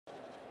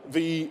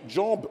The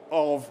job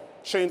of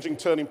changing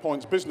Turning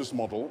Point's business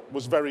model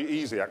was very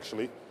easy,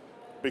 actually,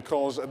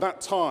 because at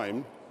that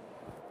time,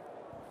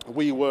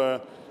 we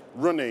were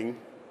running,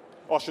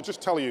 I should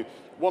just tell you,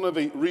 one of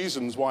the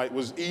reasons why it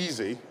was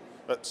easy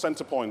at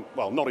Centrepoint,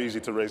 well, not easy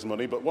to raise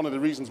money, but one of the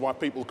reasons why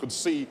people could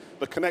see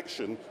the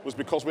connection was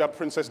because we had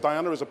Princess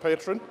Diana as a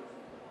patron.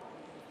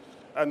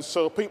 And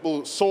so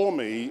people saw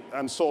me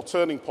and saw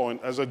Turning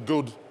Point as a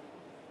good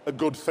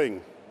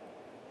thing.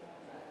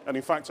 And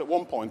in fact, at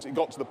one point, it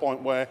got to the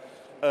point where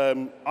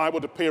I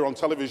would appear on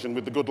television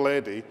with the good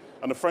lady,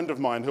 and a friend of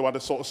mine who had a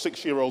sort of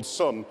 6-year-old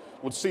son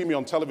would see me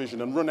on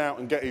television and run out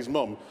and get his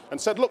mum and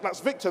said, look, that's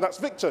Victor,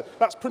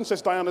 that's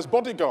Princess Diana's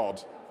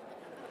bodyguard.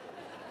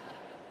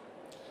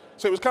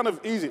 So it was kind of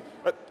easy.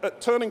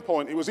 At Turning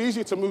Point, it was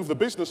easier to move the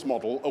business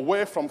model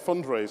away from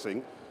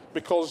fundraising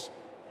because,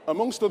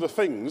 amongst other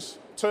things,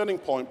 Turning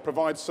Point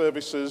provides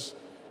services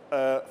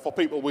for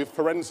people with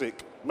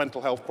forensic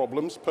mental health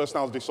problems,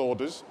 personality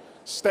disorders,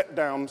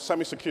 step-down,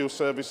 semi-secure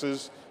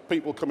services,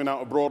 people coming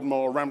out of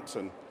Broadmoor,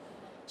 Rampton.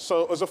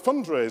 So as a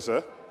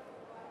fundraiser,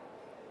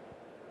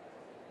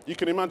 you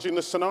can imagine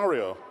the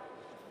scenario.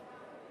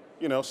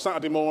 You know,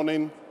 Saturday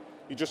morning,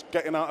 you're just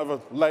getting out of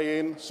a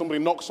lay-in, somebody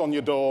knocks on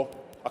your door.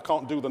 I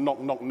can't do the knock,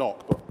 knock,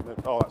 knock,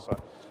 but oh, that's right.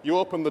 You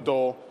open the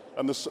door,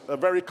 and there's a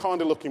very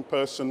kindly-looking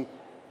person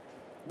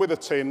with a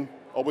tin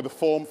or with a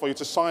form for you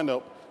to sign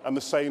up, and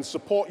they're saying,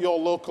 support your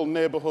local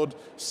neighbourhood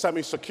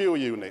semi-secure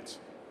unit.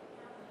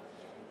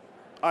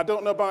 I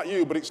don't know about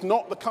you, but it's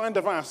not the kind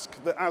of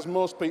ask that has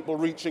most people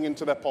reaching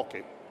into their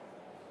pocket.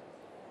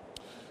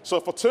 So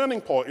for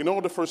Turning Point, in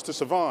order for us to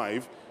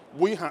survive,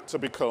 we had to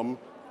become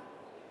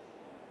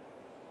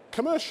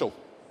commercial.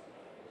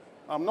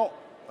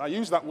 I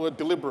use that word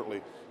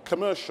deliberately,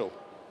 commercial.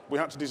 We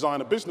had to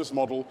design a business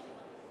model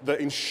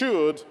that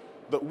ensured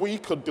that we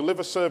could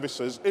deliver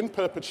services in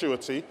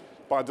perpetuity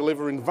by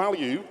delivering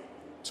value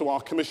to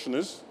our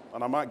commissioners,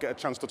 and I might get a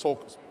chance to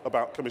talk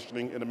about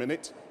commissioning in a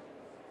minute,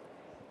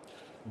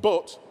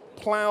 but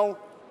plough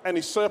any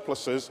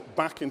surpluses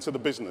back into the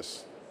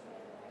business,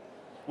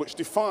 which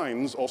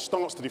defines or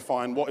starts to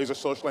define what is a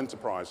social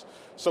enterprise.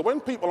 So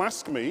when people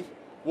ask me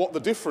what the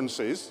difference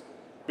is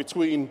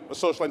between a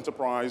social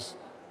enterprise,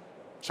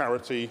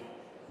 charity,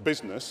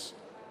 business,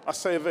 I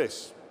say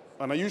this,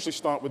 and I usually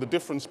start with the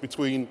difference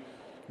between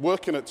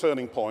working at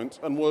Turning Point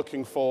and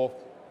working for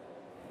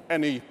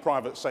any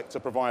private sector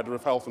provider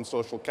of health and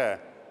social care.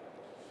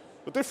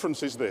 The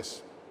difference is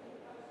this.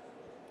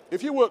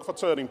 If you work for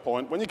Turning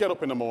Point, when you get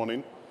up in the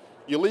morning,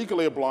 you're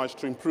legally obliged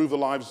to improve the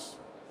lives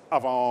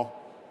of our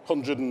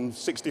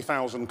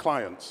 160,000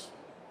 clients,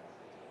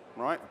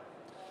 right?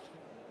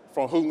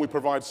 For whom we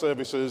provide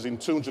services in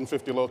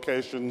 250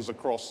 locations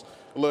across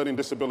learning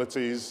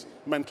disabilities,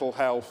 mental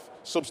health,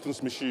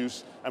 substance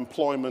misuse,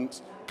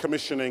 employment,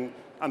 commissioning,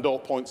 and all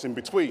points in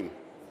between.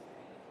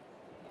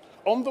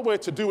 On the way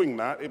to doing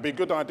that, it'd be a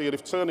good idea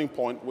if Turning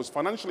Point was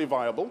financially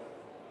viable,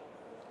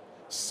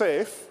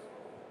 safe,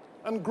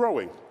 and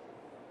growing.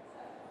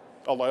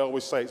 Although I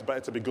always say it's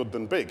better to be good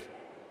than big.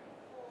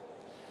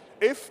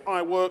 If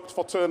I worked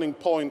for Turning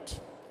Point,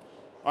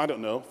 I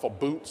don't know, for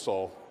Boots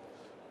or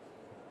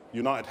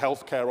United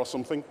Healthcare or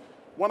something,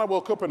 when I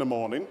woke up in the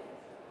morning,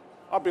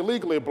 I'd be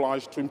legally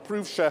obliged to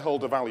improve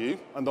shareholder value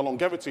and the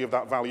longevity of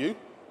that value.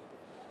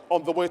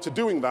 On the way to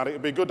doing that, it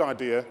would be a good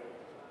idea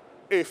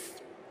if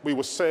we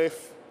were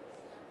safe,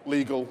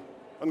 legal,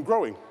 and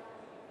growing.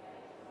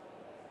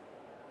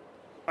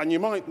 And you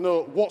might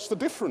know, what's the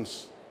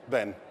difference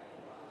then?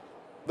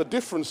 The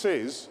difference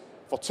is,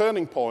 for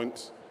Turning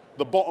Point,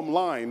 the bottom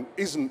line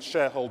isn't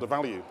shareholder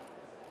value.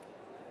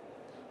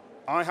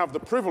 I have the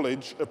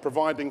privilege of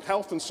providing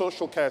health and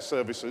social care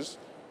services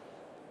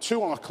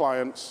to our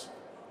clients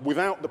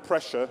without the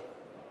pressure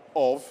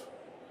of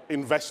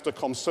investor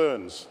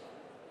concerns.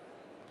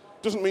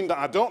 Doesn't mean that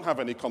I don't have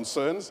any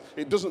concerns.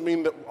 It doesn't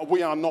mean that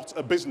we are not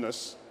a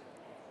business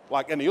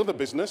like any other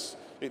business.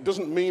 It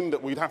doesn't mean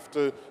that we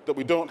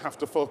don't have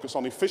to focus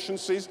on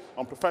efficiencies,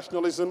 on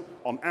professionalism,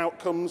 on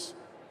outcomes.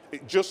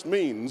 It just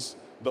means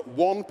that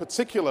one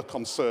particular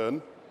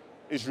concern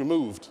is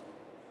removed.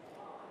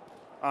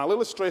 I'll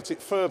illustrate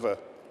it further.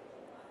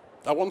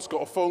 I once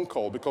got a phone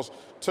call because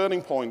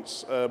Turning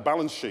Point's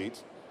balance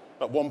sheet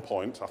at one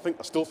point,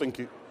 I still think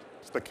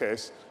it's the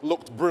case,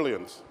 looked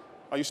brilliant.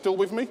 Are you still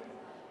with me?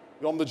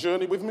 You on the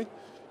journey with me?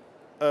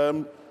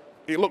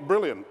 It looked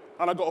brilliant.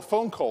 And I got a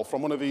phone call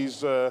from one of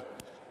these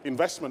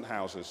investment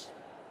houses.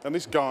 And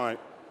this guy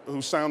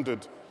who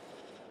sounded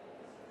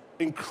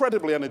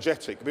incredibly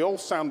energetic. They've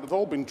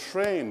all been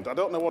trained. I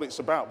don't know what it's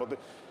about, but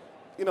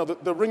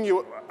they ring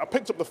you. I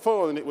picked up the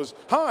phone and it was,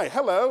 hi,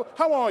 hello,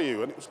 how are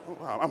you? And it was,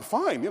 oh, I'm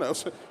fine,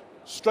 so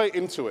straight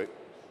into it.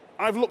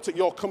 I've looked at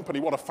your company,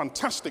 what a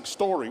fantastic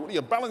story.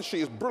 Your balance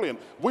sheet is brilliant.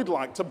 We'd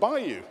like to buy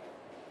you.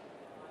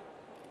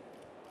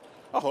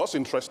 I thought, that's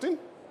interesting.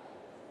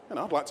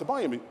 I'd like to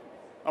buy you.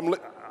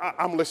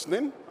 I'm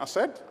listening, I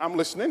said, I'm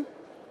listening.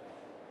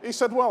 He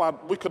said, well,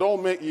 we could all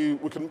make you,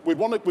 we'd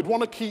want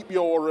to keep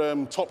your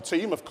top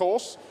team, of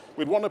course.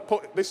 We'd want to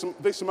put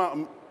this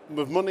amount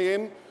of money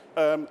in.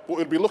 but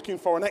we'd be looking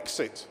for an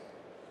exit.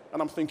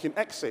 And I'm thinking,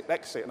 exit,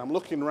 exit. And I'm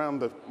looking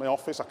around my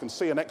office. I can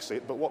see an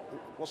exit, but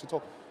what's he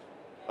talking?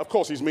 Of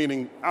course, he's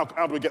meaning, how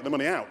do we get the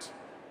money out?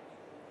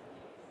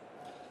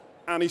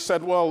 And he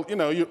said, well, you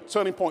know,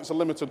 Turning Point's a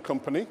limited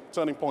company,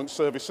 Turning Point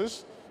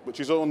Services, which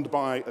is owned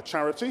by a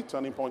charity,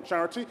 Turning Point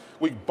Charity.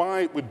 We'd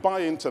buy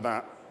into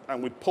that,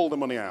 and we'd pull the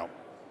money out.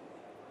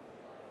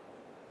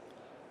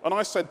 And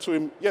I said to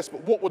him, yes,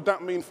 but what would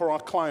that mean for our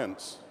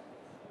clients?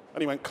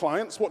 And he went,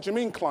 clients? What do you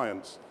mean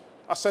clients?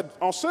 I said,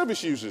 our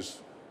service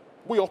users.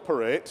 We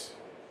operate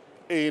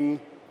in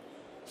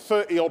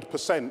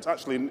 30-odd%,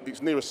 actually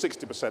it's nearer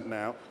 60%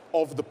 now,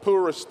 of the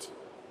poorest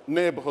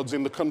neighbourhoods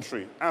in the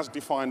country, as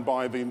defined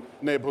by the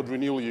Neighbourhood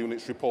Renewal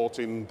Unit's report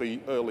in the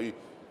early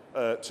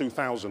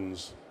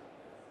 2000s.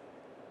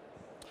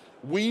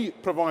 We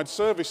provide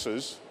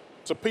services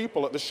to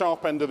people at the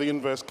sharp end of the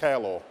inverse care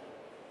law.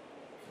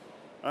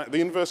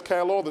 The inverse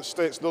care law that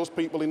states those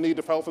people in need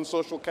of health and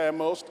social care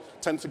most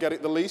tend to get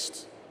it the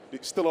least.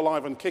 It's still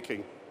alive and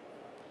kicking.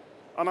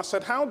 And I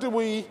said, how do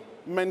we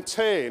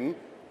maintain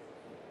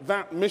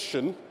that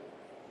mission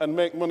and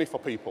make money for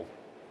people?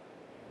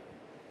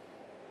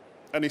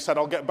 And he said,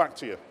 I'll get back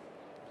to you.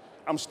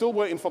 I'm still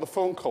waiting for the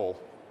phone call.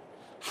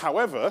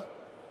 However,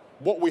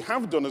 what we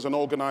have done as an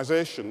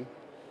organization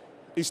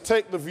is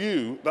take the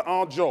view that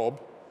our job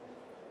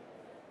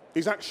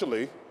is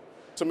actually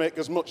to make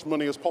as much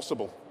money as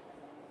possible.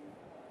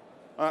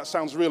 That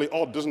sounds really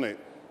odd, doesn't it?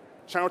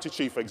 Charity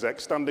chief exec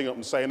standing up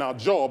and saying our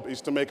job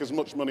is to make as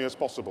much money as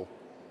possible.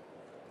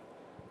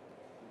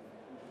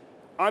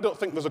 I don't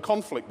think there's a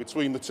conflict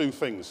between the two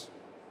things.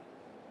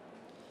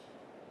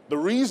 The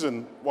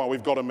reason why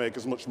we've got to make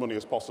as much money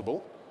as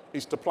possible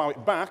is to plow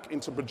it back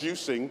into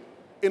producing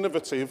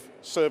innovative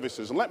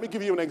services. And let me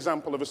give you an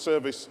example of a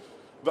service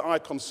that I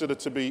consider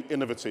to be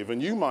innovative.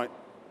 And you might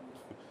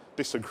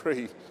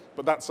disagree,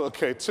 but that's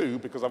okay too,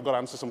 because I've got to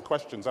answer some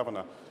questions, haven't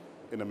I,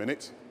 in a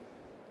minute.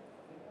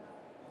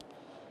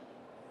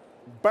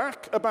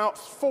 Back about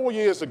 4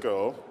 years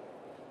ago,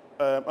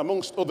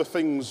 amongst other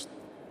things,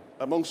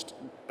 amongst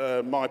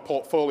my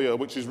portfolio,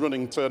 which is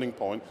running Turning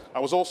Point, I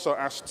was also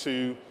asked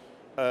to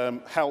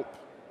help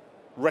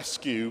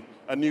rescue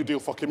a New Deal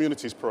for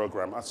Communities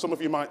program. As some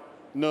of you might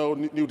know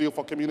New Deal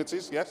for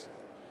Communities, yes?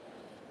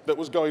 That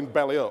was going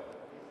belly up.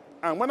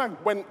 And when I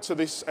went to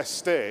this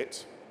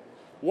estate,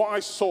 what I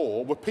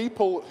saw were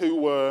people who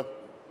were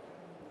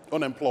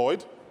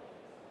unemployed.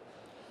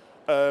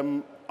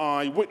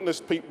 I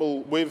witnessed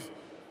people with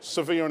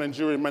severe and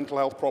enduring mental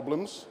health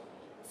problems,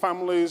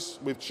 families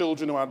with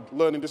children who had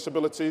learning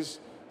disabilities,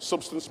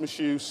 substance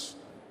misuse,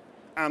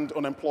 and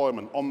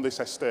unemployment on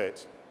this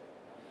estate.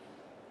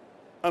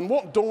 And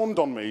what dawned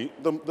on me,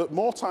 the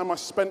more time I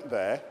spent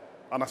there,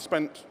 and I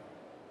spent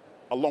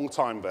a long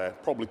time there,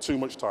 probably too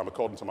much time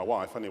according to my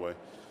wife anyway,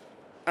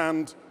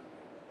 and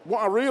what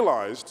I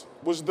realized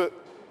was that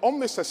on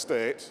this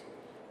estate,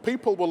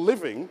 people were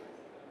living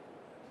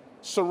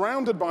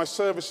surrounded by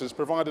services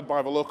provided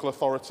by the local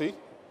authority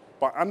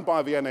and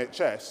by the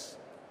NHS.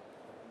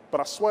 But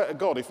I swear to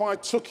God, if I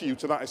took you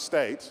to that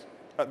estate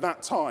at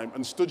that time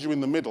and stood you in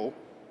the middle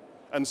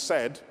and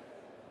said,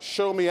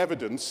 show me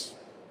evidence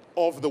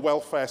of the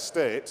welfare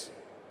state,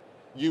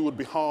 you would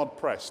be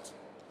hard-pressed.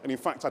 And in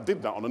fact, I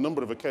did that on a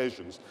number of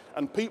occasions.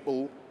 And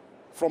people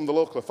from the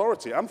local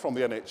authority and from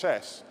the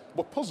NHS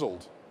were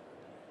puzzled,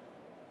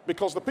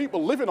 because the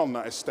people living on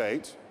that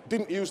estate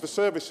didn't use the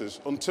services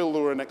until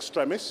they were in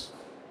extremis.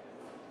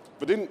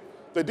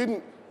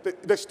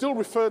 They still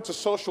referred to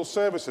social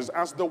services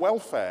as the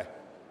welfare.